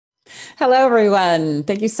Hello, everyone.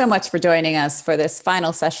 Thank you so much for joining us for this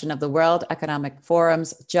final session of the World Economic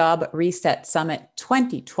Forum's Job Reset Summit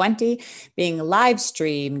 2020, being live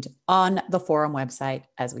streamed on the forum website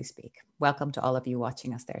as we speak. Welcome to all of you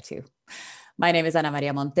watching us there too. My name is Ana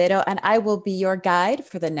Maria Montero, and I will be your guide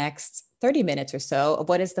for the next 30 minutes or so of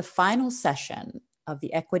what is the final session of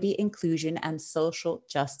the Equity, Inclusion, and Social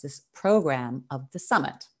Justice program of the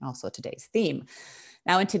summit, also today's theme.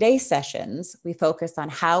 Now, in today's sessions, we focused on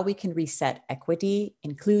how we can reset equity,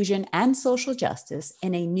 inclusion, and social justice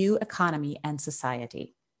in a new economy and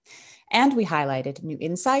society. And we highlighted new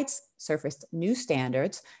insights, surfaced new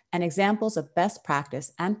standards, and examples of best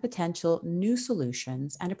practice and potential new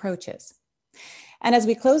solutions and approaches. And as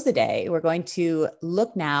we close the day, we're going to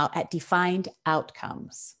look now at defined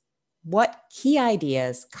outcomes. What key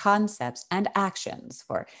ideas, concepts, and actions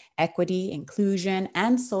for equity, inclusion,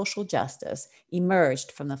 and social justice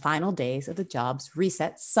emerged from the final days of the Jobs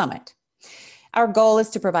Reset Summit? Our goal is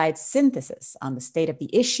to provide synthesis on the state of the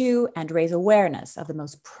issue and raise awareness of the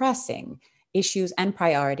most pressing issues and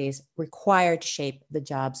priorities required to shape the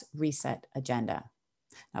Jobs Reset agenda.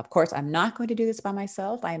 Now, of course, I'm not going to do this by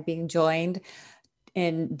myself. I am being joined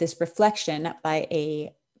in this reflection by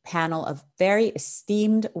a panel of very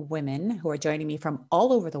esteemed women who are joining me from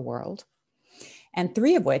all over the world, and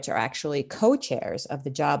three of which are actually co-chairs of the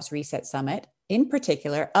Jobs Reset Summit, in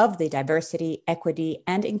particular of the diversity, equity,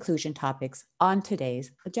 and inclusion topics on today's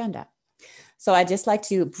agenda. So I'd just like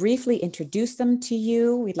to briefly introduce them to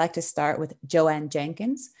you. We'd like to start with Joanne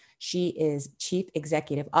Jenkins. She is Chief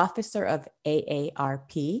Executive Officer of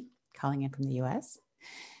AARP, calling in from the US.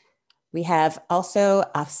 We have also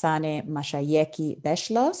Afsaneh Mashayekhi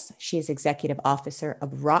Beschloss. She is Executive Officer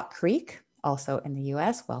of Rock Creek, also in the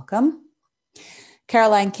US. Welcome.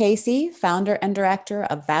 Caroline Casey, Founder and Director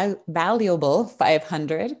of Valuable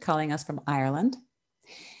 500, calling us from Ireland.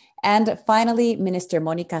 And finally, Minister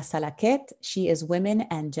Mónica Zalaquett. She is Women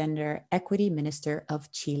and Gender Equity Minister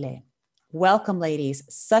of Chile. Welcome, ladies.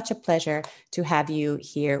 Such a pleasure to have you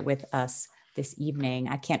here with us this evening.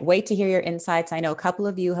 I can't wait to hear your insights. I know a couple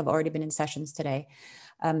of you have already been in sessions today.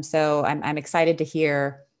 So I'm excited to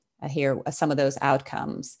hear some of those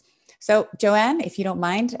outcomes. So Joanne, if you don't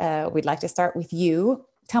mind, we'd like to start with you.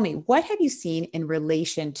 Tell me, what have you seen in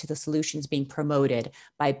relation to the solutions being promoted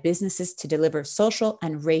by businesses to deliver social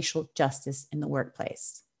and racial justice in the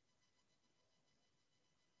workplace?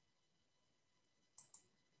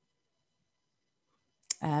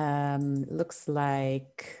 Looks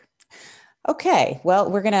like, okay, well,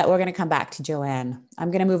 we're gonna come back to Joanne. I'm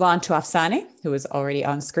gonna move on to Afsaneh, who is already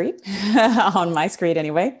on screen, on my screen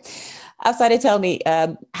anyway. Afsaneh, tell me,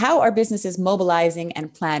 how are businesses mobilizing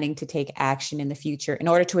and planning to take action in the future in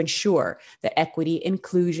order to ensure that equity,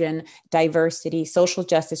 inclusion, diversity, social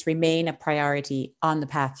justice remain a priority on the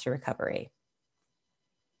path to recovery?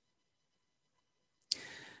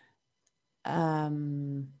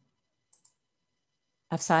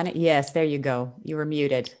 Afsaneh, yes, there you go. You were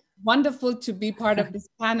muted. Wonderful to be part of this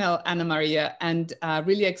panel, Ana Maria, and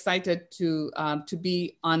really excited to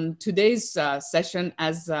be on today's session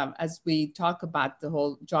as we talk about the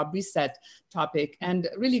whole job reset topic. And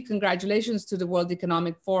really congratulations to the World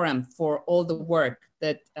Economic Forum for all the work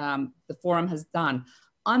that the forum has done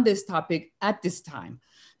on this topic at this time,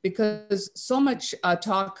 because so much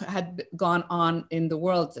talk had gone on in the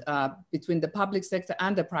world between the public sector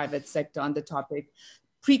and the private sector on the topic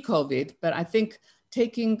pre-COVID. But I think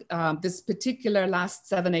taking this particular last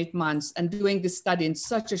 7-8 months and doing this study in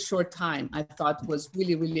such a short time, I thought was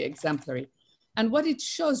really, really exemplary. And what it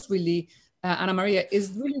shows really, Ana Maria,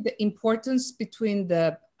 is really the importance between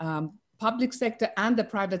the public sector and the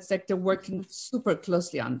private sector working super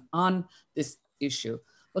closely on this issue,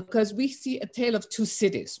 because we see a tale of two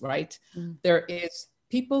cities, right? Mm. There is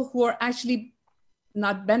people who are actually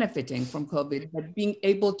not benefiting from COVID, but being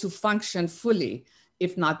able to function fully,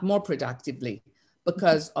 if not more productively,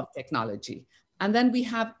 because of technology. And then we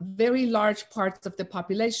have very large parts of the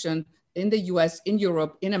population in the US, in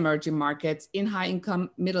Europe, in emerging markets, in high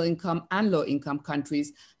income, middle income, and low income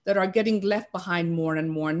countries that are getting left behind more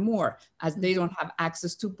and more and more, as they don't have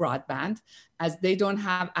access to broadband, as they don't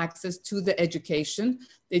have access to the education,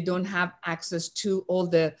 they don't have access to all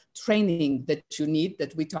the training that you need,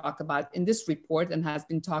 that we talk about in this report and has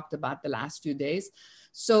been talked about the last few days.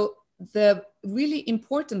 So the really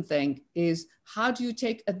important thing is, how do you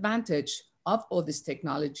take advantage of all this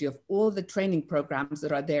technology, of all the training programs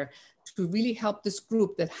that are there to really help this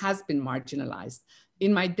group that has been marginalized?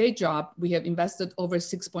 In my day job, we have invested over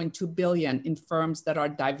 6.2 billion in firms that are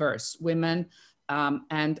diverse, women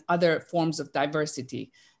and other forms of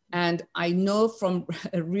diversity. And I know from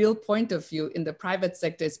a real point of view in the private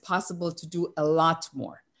sector, it's possible to do a lot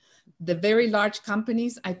more. The very large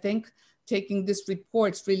companies, I think, taking this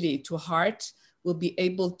report really to heart, will be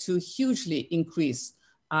able to hugely increase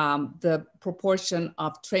the proportion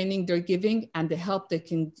of training they're giving and the help they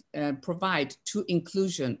can provide to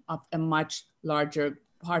inclusion of a much larger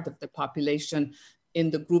part of the population in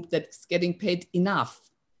the group that's getting paid enough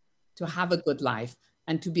to have a good life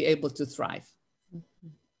and to be able to thrive.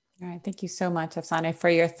 All right, thank you so much, Afsaneh, for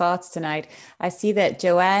your thoughts tonight. I see that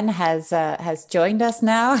Joanne has joined us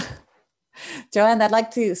now. Joanne, I'd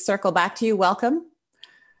like to circle back to you. Welcome.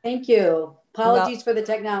 Thank you. Apologies for the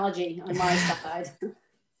technology on my side.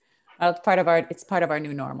 Well, it's part of our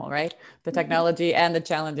new normal, right? The technology and the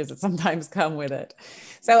challenges that sometimes come with it.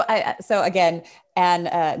 So again,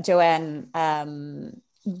 and Joanne,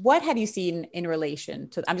 what have you seen in relation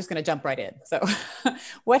to, I'm just going to jump right in. So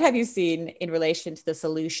what have you seen in relation to the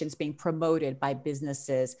solutions being promoted by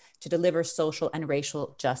businesses to deliver social and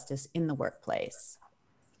racial justice in the workplace?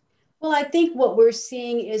 Well, I think what we're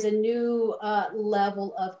seeing is a new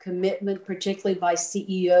level of commitment, particularly by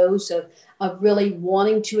CEOs, of really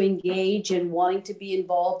wanting to engage and wanting to be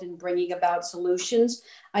involved in bringing about solutions.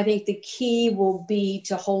 I think the key will be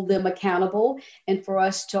to hold them accountable and for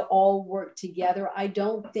us to all work together. I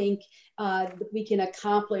don't think we can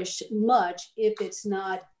accomplish much if it's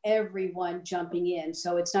not everyone jumping in.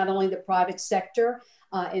 So it's not only the private sector,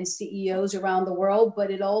 and CEOs around the world,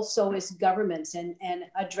 but it also is governments and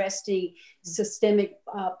addressing systemic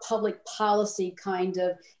public policy kind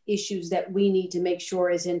of issues that we need to make sure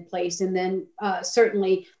is in place. And then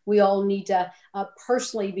certainly we all need to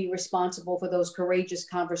personally be responsible for those courageous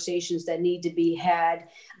conversations that need to be had,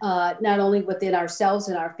 not only within ourselves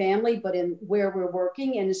and our family, but in where we're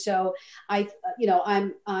working. And so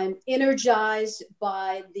I'm energized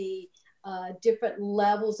by the different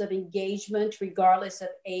levels of engagement, regardless of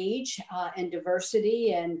age and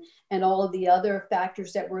diversity and all of the other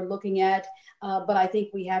factors that we're looking at. But I think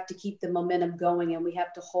we have to keep the momentum going and we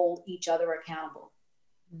have to hold each other accountable.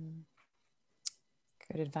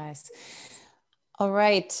 Good advice. All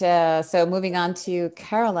right. So moving on to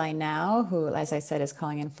Caroline now, who, as I said, is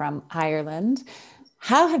calling in from Ireland.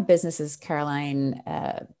 How have businesses, Caroline,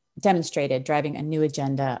 demonstrated driving a new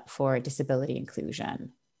agenda for disability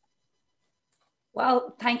inclusion?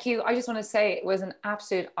 Well, thank you. I just want to say it was an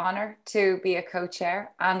absolute honor to be a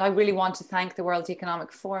co-chair. And I really want to thank the World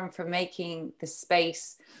Economic Forum for making the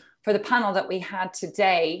space for the panel that we had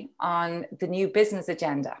today on the new business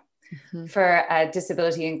agenda for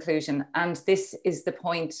disability inclusion. And this is the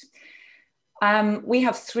point. We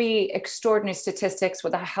have three extraordinary statistics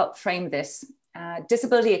that help frame this.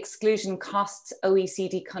 Disability exclusion costs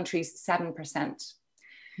OECD countries 7%.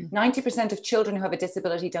 90% of children who have a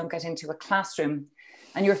disability don't get into a classroom,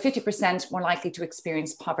 and you're 50% more likely to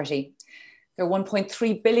experience poverty. There are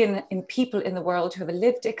 1.3 billion people in the world who have a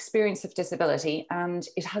lived experience of disability, and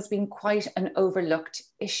it has been quite an overlooked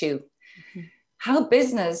issue. How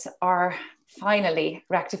business are finally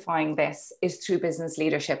rectifying this is through business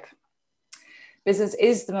leadership. Business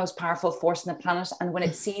is the most powerful force on the planet, and when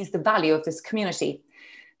it sees the value of this community,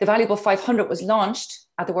 the Valuable 500 was launched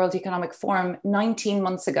at the World Economic Forum 19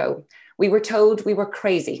 months ago. We were told we were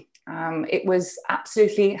crazy. It was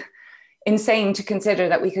absolutely insane to consider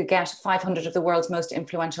that we could get 500 of the world's most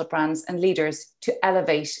influential brands and leaders to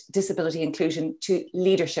elevate disability inclusion to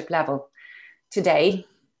leadership level. Today,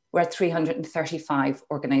 we're at 335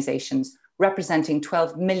 organizations representing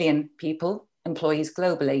 12 million people, employees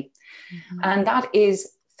globally. And that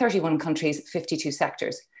is 31 countries, 52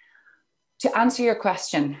 sectors. To answer your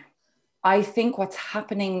question, I think what's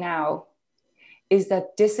happening now is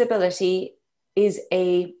that disability is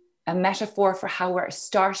a metaphor for how we're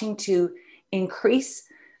starting to increase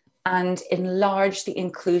and enlarge the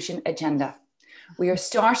inclusion agenda. We are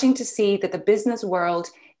starting to see that the business world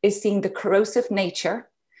is seeing the corrosive nature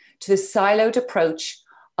to the siloed approach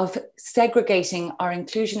of segregating our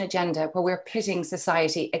inclusion agenda, where we're pitting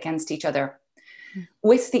society against each other.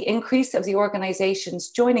 With the increase of the organizations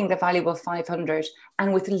joining the Valuable 500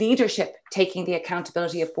 and with leadership taking the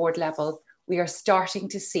accountability at board level, we are starting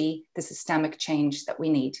to see the systemic change that we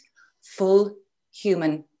need. Full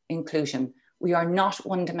human inclusion. We are not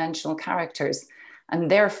one-dimensional characters,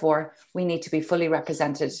 and therefore we need to be fully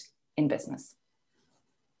represented in business.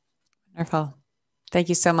 Wonderful. Thank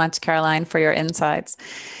you so much, Caroline, for your insights.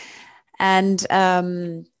 And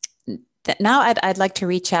now I'd like to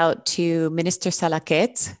reach out to Minister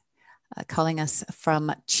Zalaquett, calling us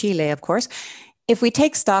from Chile, of course. If we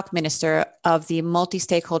take stock, Minister, of the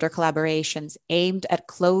multi-stakeholder collaborations aimed at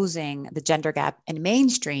closing the gender gap and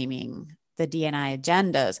mainstreaming the D&I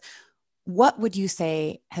agendas. What would you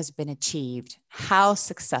say has been achieved? How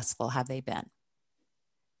successful have they been?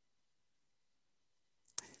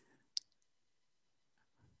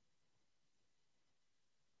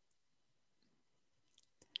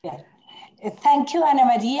 Yeah. Thank you, Ana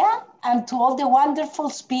Maria, and to all the wonderful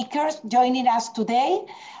speakers joining us today.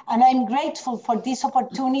 And I'm grateful for this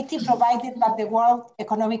opportunity provided by the World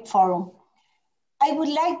Economic Forum. I would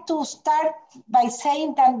like to start by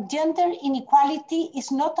saying that gender inequality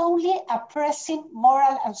is not only a pressing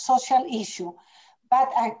moral and social issue, but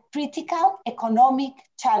a critical economic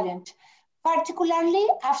challenge, particularly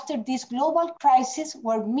after this global crisis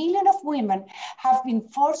where millions of women have been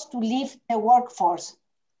forced to leave the workforce.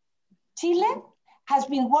 Chile has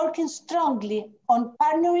been working strongly on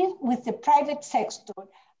partnering with the private sector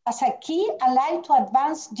as a key ally to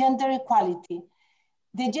advance gender equality.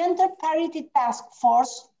 The Gender Parity Task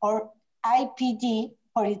Force, or IPG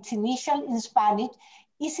for its initial in Spanish,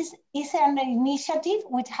 is an initiative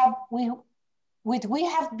which we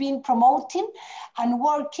have been promoting and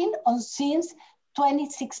working on since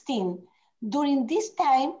 2016. During this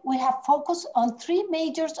time, we have focused on three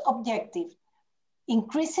major objectives: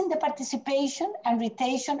 increasing the participation and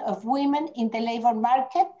retention of women in the labor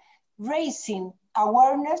market, raising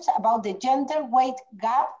awareness about the gender weight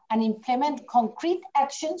gap and implement concrete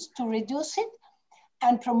actions to reduce it,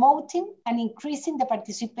 and promoting and increasing the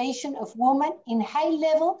participation of women in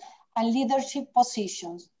high-level and leadership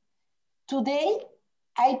positions. Today,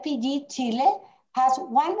 IPG Chile has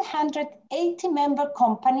 180 member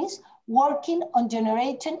companies working on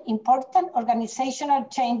generating important organizational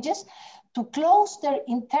changes to close their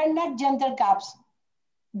internal gender gaps.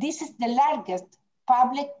 This is the largest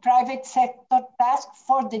public-private sector task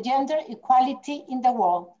for the gender equality in the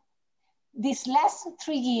world. These last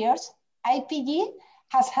 3 years, IPG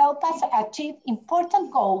has helped us achieve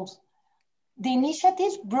important goals. The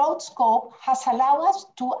initiative's broad scope has allowed us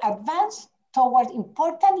to advance toward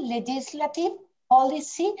important legislative,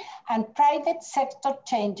 policy, and private sector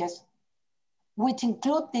changes, which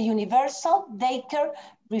include the Universal Daycare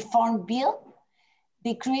Reform Bill,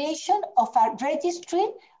 the creation of a registry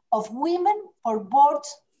of women for boards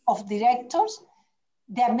of directors,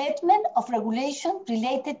 the amendment of regulation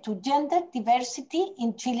related to gender diversity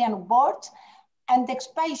in Chilean boards, and the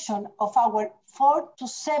expansion of our 4 to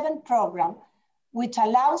 7 program, which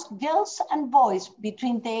allows girls and boys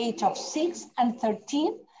between the age of 6 and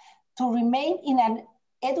 13 to remain in an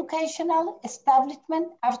educational establishment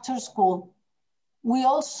after school. We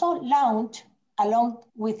also launched, along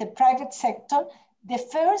with the private sector, the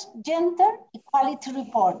first gender equality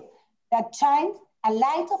report that shines a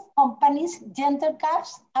light of companies' gender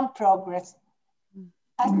gaps and progress.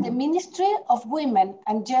 As the Ministry of Women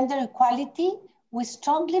and Gender Equality, we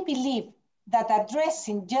strongly believe that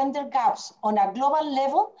addressing gender gaps on a global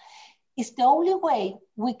level is the only way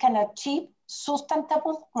we can achieve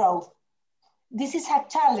sustainable growth. This is a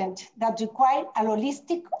challenge that requires a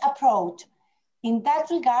holistic approach. In that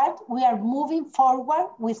regard, we are moving forward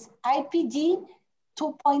with IPG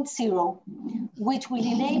 2.0, which will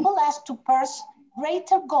enable us to pursue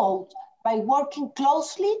greater goals by working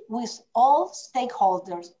closely with all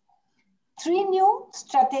stakeholders. 3 new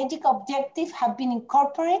strategic objectives have been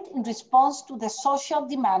incorporated in response to the social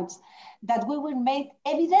demands that we will make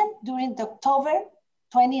evident during the October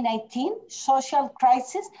 2019 social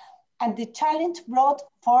crisis and the challenge brought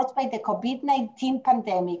forth by the COVID-19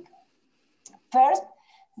 pandemic. First,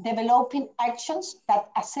 developing actions that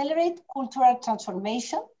accelerate cultural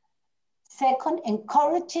transformation. Second,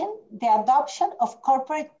 encouraging the adoption of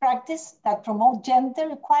corporate practice that promote gender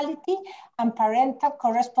equality and parental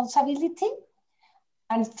co-responsibility.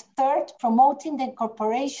 And third, promoting the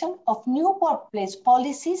incorporation of new workplace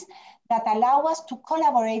policies that allow us to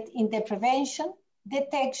collaborate in the prevention,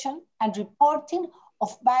 detection, and reporting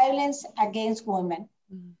of violence against women.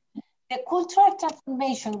 The cultural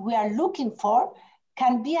transformation we are looking for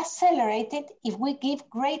can be accelerated if we give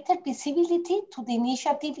greater visibility to the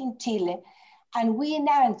initiative in Chile and we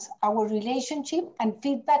enhance our relationship and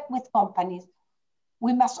feedback with companies.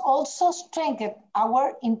 We must also strengthen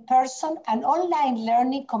our in-person and online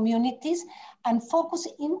learning communities and focus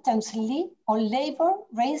intensely on labor,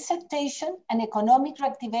 reinsertion, and economic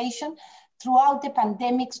reactivation throughout the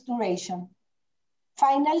pandemic's duration.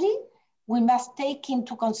 Finally, we must take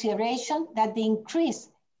into consideration that the increase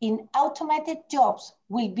in automated jobs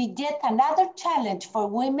will be yet another challenge for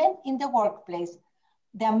women in the workplace.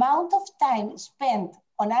 The amount of time spent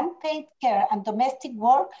on unpaid care and domestic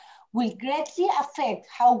work will greatly affect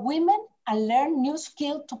how women learn new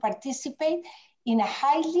skills to participate in a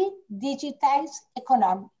highly digitized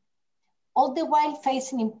economy. all the while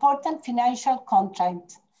facing important financial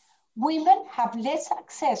constraints. Women have less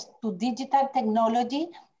access to digital technology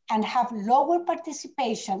and have lower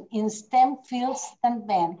participation in STEM fields than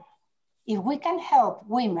men. If we can help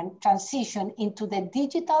women transition into the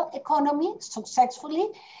digital economy successfully,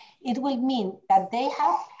 it will mean that they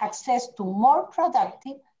have access to more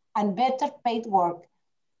productive and better paid work.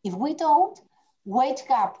 If we don't, wage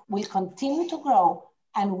gap will continue to grow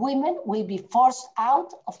and women will be forced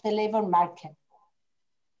out of the labor market.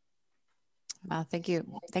 Well, thank you.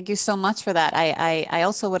 Thank you so much for that. I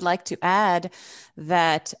also would like to add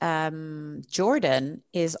that Jordan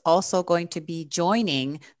is also going to be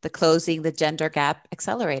joining the Closing the Gender Gap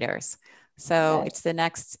Accelerators. So it's the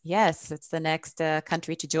next, it's the next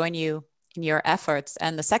country to join you in your efforts,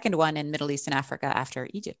 and the second one in Middle East and Africa after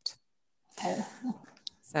Egypt.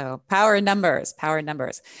 So power in numbers, power in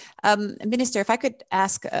numbers. Minister, if I could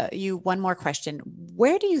ask you one more question,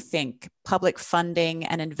 where do you think public funding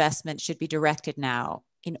and investment should be directed now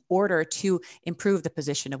in order to improve the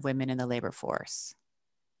position of women in the labor force?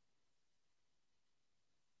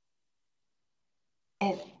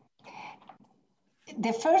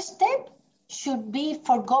 The first step should be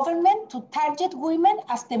for government to target women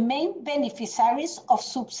as the main beneficiaries of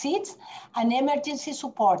subsidies and emergency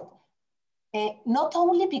support. Not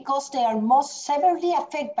only because they are most severely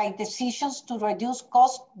affected by decisions to reduce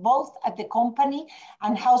costs both at the company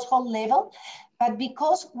and household level, but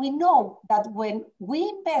because we know that when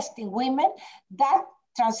we invest in women, that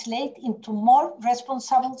translates into more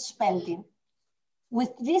responsible spending.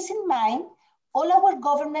 With this in mind, all our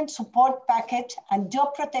government support package and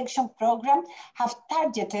job protection program have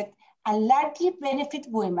targeted and largely benefit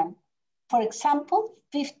women. For example,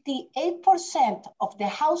 58% of the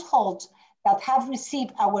households that have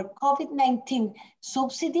received our COVID-19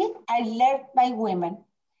 subsidy are led by women.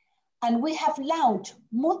 And we have launched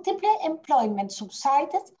multiple employment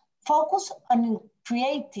subsidies focused on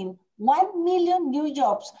creating 1 million new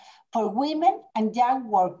jobs for women and young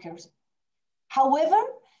workers. However,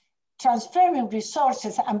 transferring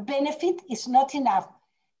resources and benefit is not enough.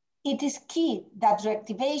 It is key that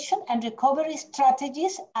reactivation and recovery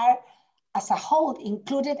strategies are, as a whole,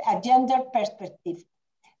 included a gender perspective.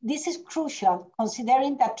 This is crucial,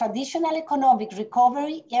 considering that traditional economic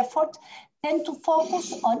recovery efforts tend to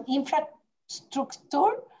focus on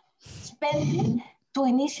infrastructure spending to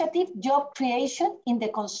initiative job creation in the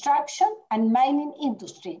construction and mining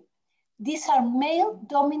industry. These are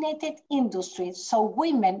male-dominated industries, so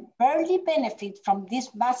women barely benefit from this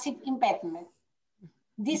massive investment.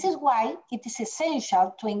 This is why it is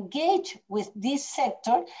essential to engage with this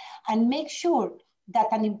sector and make sure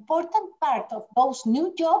that an important part of those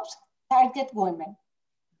new jobs target women.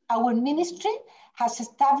 Our ministry has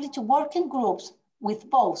established working groups with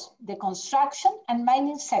both the construction and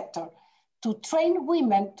mining sector to train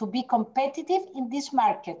women to be competitive in these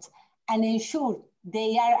markets and ensure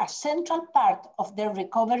they are a central part of their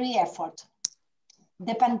recovery effort.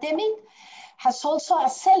 The pandemic has also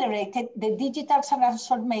accelerated the digital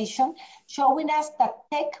transformation, showing us that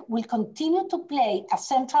tech will continue to play a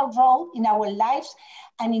central role in our lives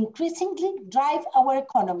and increasingly drive our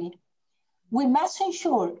economy. We must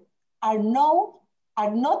ensure are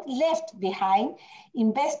not left behind,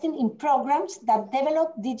 investing in programs that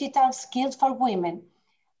develop digital skills for women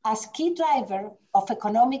as key driver of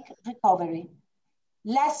economic recovery.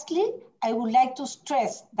 Lastly, I would like to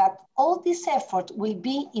stress that all this effort will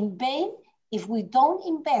be in vain if we don't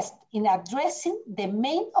invest in addressing the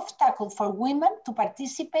main obstacle for women to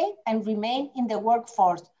participate and remain in the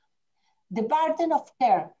workforce, the burden of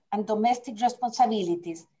care and domestic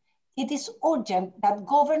responsibilities. It is urgent that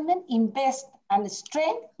government invest and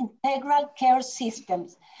strengthen integral care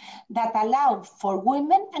systems that allow for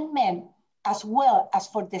women and men, as well as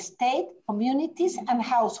for the state, communities, and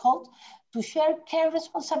households to share care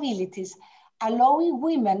responsibilities, allowing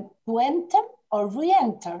women to enter or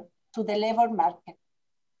re-enter to the labor market.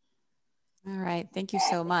 All right, thank you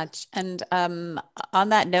so much. And on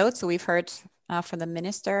that note, so we've heard from the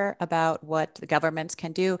minister about what the governments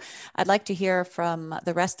can do. I'd like to hear from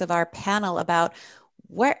the rest of our panel about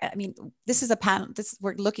where, I mean, this is a panel,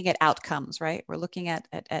 we're looking at outcomes, right? We're looking at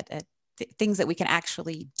things that we can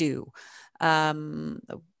actually do.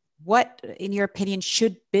 What, in your opinion,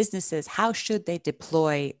 should businesses, how should they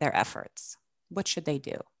deploy their efforts? What should they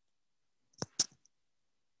do?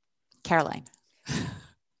 Caroline.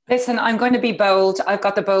 Listen, I'm going to be bold. I've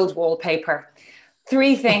got the bold wallpaper.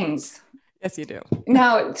 3 things. Yes, you do.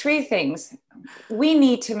 Now, 3 things. We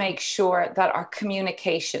need to make sure that our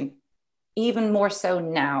communication, even more so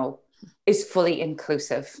now, is fully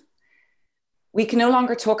inclusive. We can no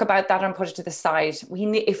longer talk about that and put it to the side.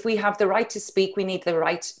 If we have the right to speak, we need the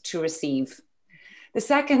right to receive. The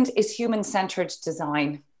second is human-centered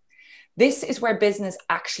design. This is where business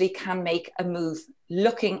actually can make a move,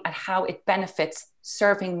 looking at how it benefits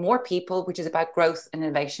serving more people, which is about growth and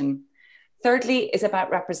innovation. Thirdly is about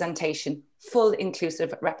representation, full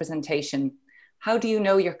inclusive representation. How do you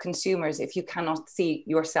know your consumers if you cannot see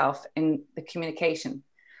yourself in the communication?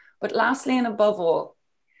 But lastly, and above all,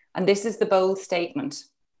 and this is the bold statement,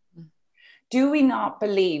 do we not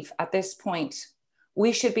believe at this point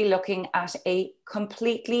we should be looking at a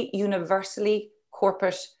completely universally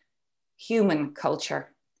corporate human culture?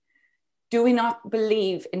 Do we not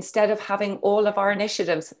believe, instead of having all of our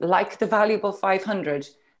initiatives like the Valuable 500,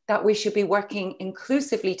 that we should be working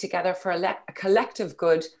inclusively together for a collective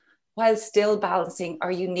good while still balancing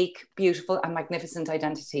our unique, beautiful and magnificent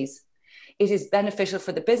identities? It is beneficial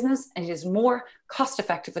for the business and it is more cost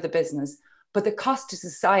effective for the business, but the cost to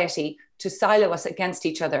society to silo us against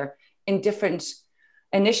each other in different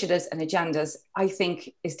initiatives and agendas, I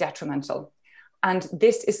think is detrimental. And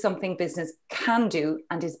this is something business can do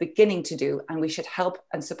and is beginning to do, and we should help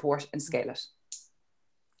and support and scale it.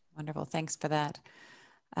 Wonderful, thanks for that.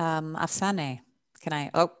 Afsaneh, can I,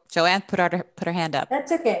 Joanne put her hand up.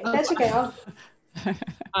 That's okay, that's okay.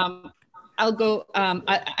 I'll go.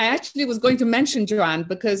 I actually was going to mention Joanne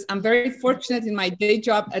because I'm very fortunate in my day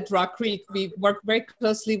job at Rock Creek. We work very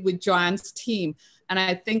closely with Joanne's team. And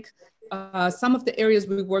I think some of the areas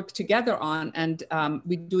we work together on, and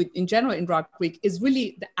we do it in general in Rock Creek, is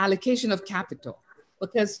really the allocation of capital.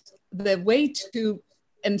 Because the way to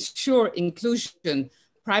ensure inclusion,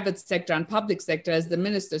 private sector and public sector, as the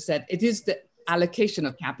minister said, it is the allocation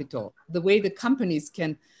of capital. The way the companies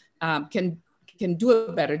can do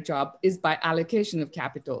a better job is by allocation of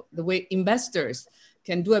capital. The way investors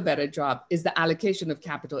can do a better job is the allocation of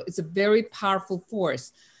capital. It's a very powerful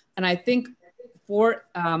force. And I think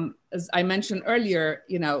as I mentioned earlier,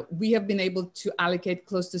 we have been able to allocate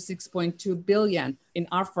close to 6.2 billion in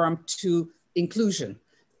our firm to inclusion.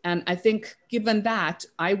 And I think given that,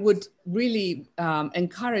 I would really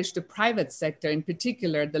encourage the private sector, in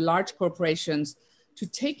particular, the large corporations, to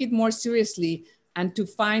take it more seriously and to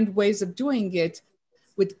find ways of doing it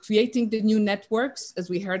with creating the new networks, as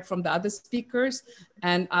we heard from the other speakers.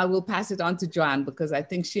 And I will pass it on to Joanne because I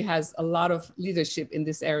think she has a lot of leadership in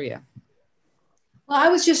this area. Well, I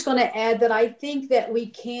was just going to add that I think that we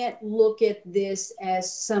can't look at this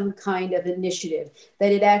as some kind of initiative,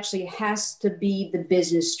 that it actually has to be the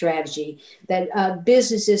business strategy, that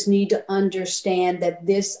businesses need to understand that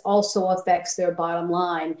this also affects their bottom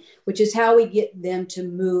line, which is how we get them to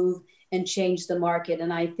move and change the market.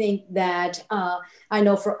 And I think that I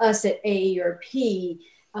know for us at AARP,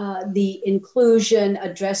 the inclusion,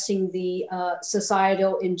 addressing the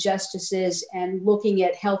societal injustices and looking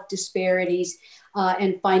at health disparities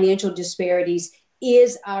and financial disparities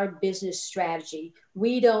is our business strategy.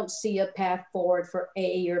 We don't see a path forward for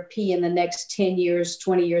AARP in the next 10 years,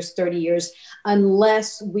 20 years, 30 years,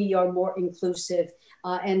 unless we are more inclusive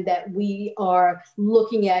and that we are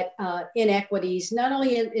looking at inequities, not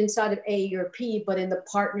only inside of AARP, but in the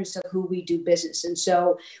partners of who we do business. And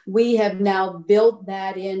so we have now built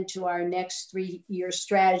that into our next 3-year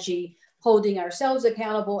strategy, holding ourselves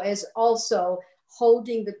accountable as also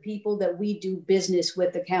holding the people that we do business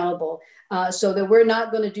with accountable, so that we're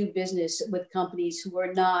not going to do business with companies who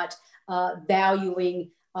are not valuing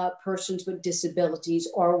persons with disabilities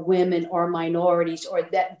or women or minorities, or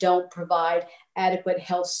that don't provide adequate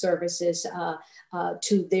health services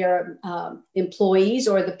to their employees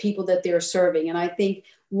or the people that they're serving. And I think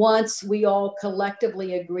once we all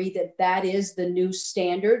collectively agree that that is the new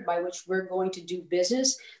standard by which we're going to do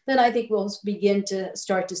business, then I think we'll begin to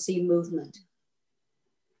start to see movement.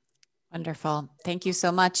 Wonderful. Thank you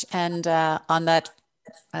so much. And on that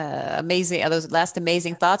those last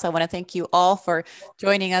amazing thoughts, I want to thank you all for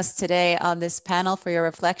joining us today on this panel, for your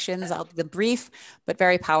reflections. I'll be brief, but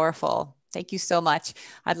very powerful. Thank you so much.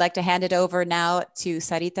 I'd like to hand it over now to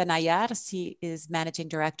Sarita Nayyar. She is Managing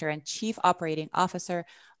Director and Chief Operating Officer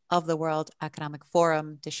of the World Economic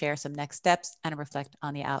Forum, to share some next steps and reflect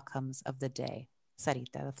on the outcomes of the day.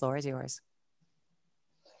 Sarita, the floor is yours.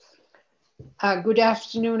 Good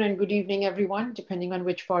afternoon and good evening, everyone, depending on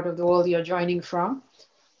which part of the world you're joining from.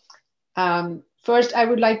 First, I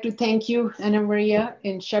would like to thank you, Ana Maria,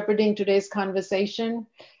 in shepherding today's conversation.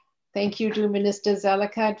 Thank you to Minister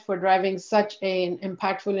Zalaquett for driving such an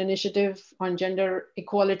impactful initiative on gender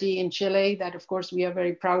equality in Chile that, of course, we are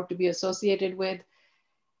very proud to be associated with.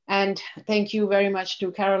 And thank you very much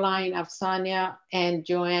to Caroline, Afsaneh, and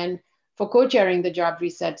Joanne for co-chairing the Job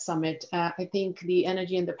Reset Summit. I think the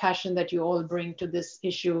energy and the passion that you all bring to this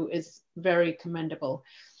issue is very commendable.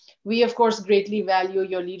 We, of course, greatly value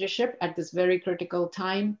your leadership at this very critical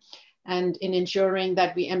time and in ensuring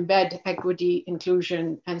that we embed equity,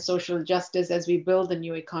 inclusion, and social justice as we build the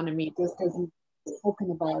new economy, just as we've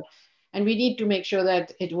spoken about. And we need to make sure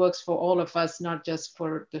that it works for all of us, not just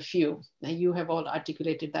for the few. And you have all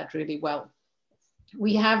articulated that really well.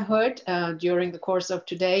 We have heard during the course of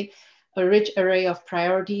today, a rich array of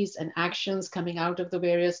priorities and actions coming out of the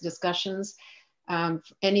various discussions.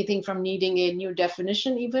 Anything from needing a new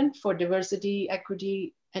definition even for diversity,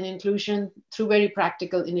 equity, and inclusion through very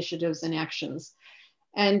practical initiatives and actions.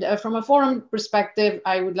 And from a forum perspective,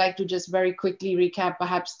 I would like to just very quickly recap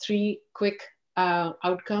perhaps 3 quick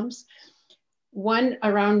outcomes. One,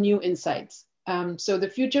 around new insights. So the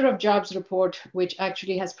Future of Jobs report, which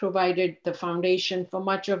actually has provided the foundation for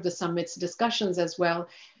much of the summit's discussions as well,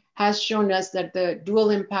 has shown us that the dual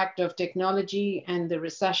impact of technology and the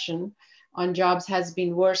recession on jobs has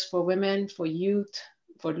been worse for women, for youth,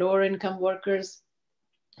 for lower income workers.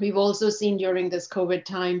 We've also seen during this COVID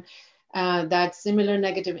time that similar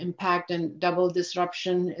negative impact and double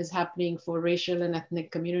disruption is happening for racial and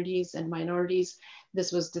ethnic communities and minorities.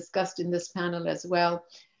 This was discussed in this panel as well.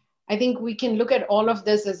 I think we can look at all of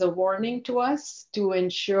this as a warning to us to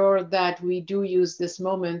ensure that we do use this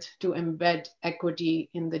moment to embed equity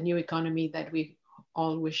in the new economy that we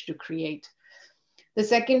all wish to create. The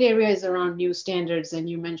second area is around new standards, and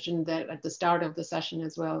you mentioned that at the start of the session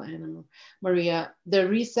as well, Anna Maria. The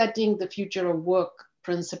resetting the future of work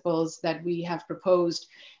principles that we have proposed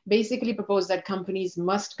basically propose that companies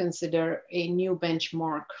must consider a new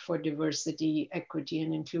benchmark for diversity, equity,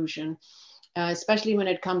 and inclusion, especially when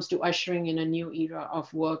it comes to ushering in a new era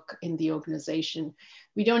of work in the organization.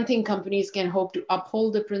 We don't think companies can hope to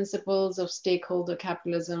uphold the principles of stakeholder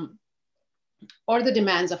capitalism or the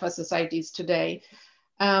demands of our societies today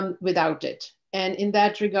without it. And in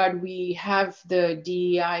that regard, we have the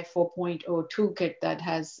DEI 4.0 toolkit that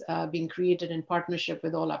has been created in partnership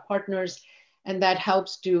with all our partners, and that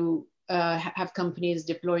helps to have companies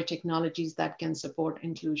deploy technologies that can support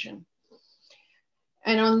inclusion.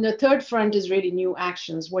 And on the third front is really new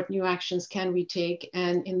actions. What new actions can we take?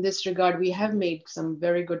 And in this regard, we have made some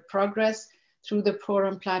very good progress through the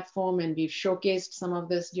forum platform, and we've showcased some of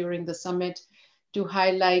this during the summit. To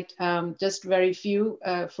highlight just very few.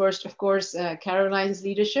 First, of course, Caroline's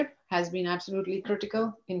leadership has been absolutely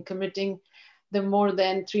critical in committing the more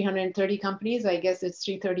than 330 companies. I guess it's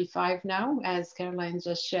 335 now, as Caroline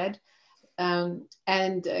just shared,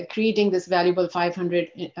 and creating this valuable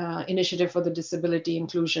 500 initiative for the disability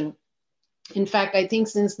inclusion. In fact, I think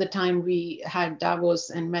since the time we had Davos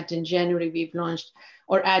and met in January, we've launched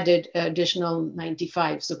or added additional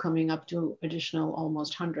 95, so coming up to additional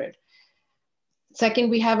almost 100. Second,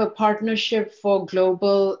 we have a partnership for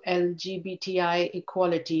global LGBTI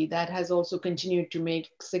equality that has also continued to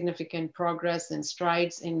make significant progress and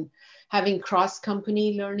strides in having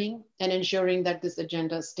cross-company learning and ensuring that this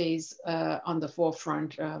agenda stays on the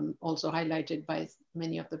forefront, also highlighted by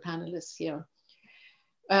many of the panelists here.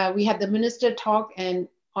 We had the minister talk, and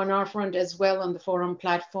on our front as well on the forum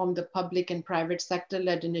platform, the public and private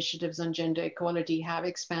sector-led initiatives on gender equality have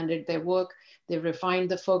expanded their work. They've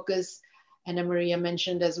refined the focus. Anna Maria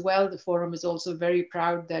mentioned as well, the forum is also very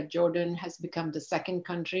proud that Jordan has become the second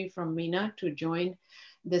country from MENA to join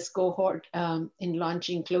this cohort in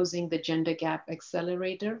launching Closing the Gender Gap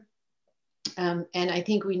Accelerator. And I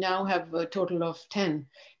think we now have a total of 10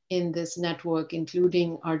 in this network,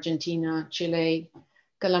 including Argentina, Chile,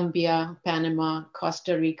 Colombia, Panama,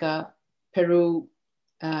 Costa Rica, Peru,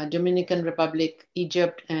 Dominican Republic,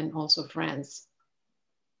 Egypt, and also France.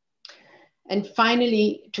 And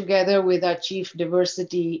finally, together with our Chief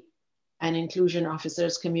Diversity and Inclusion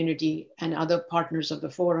Officers community and other partners of the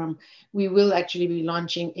forum, we will actually be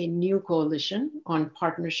launching a new coalition on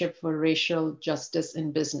partnership for racial justice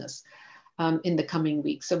in business in the coming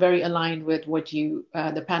weeks. So very aligned with what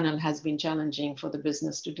the panel has been challenging for the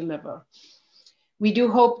business to deliver. We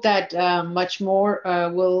do hope that much more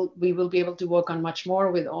we will be able to work on much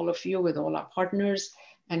more with all of you, with all our partners,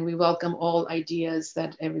 and we welcome all ideas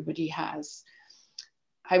that everybody has.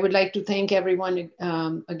 I would like to thank everyone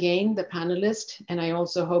again, the panelists, and I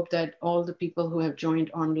also hope that all the people who have joined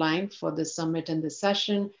online for this summit and this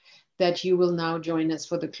session, that you will now join us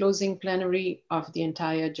for the closing plenary of the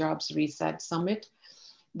entire Jobs Reset Summit.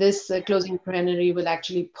 This closing plenary will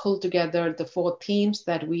actually pull together the 4 themes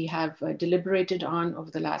that we have deliberated on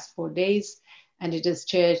over the last 4 days, and it is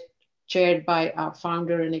chaired by our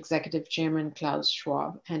founder and executive chairman, Klaus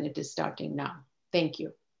Schwab, and it is starting now. Thank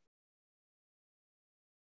you.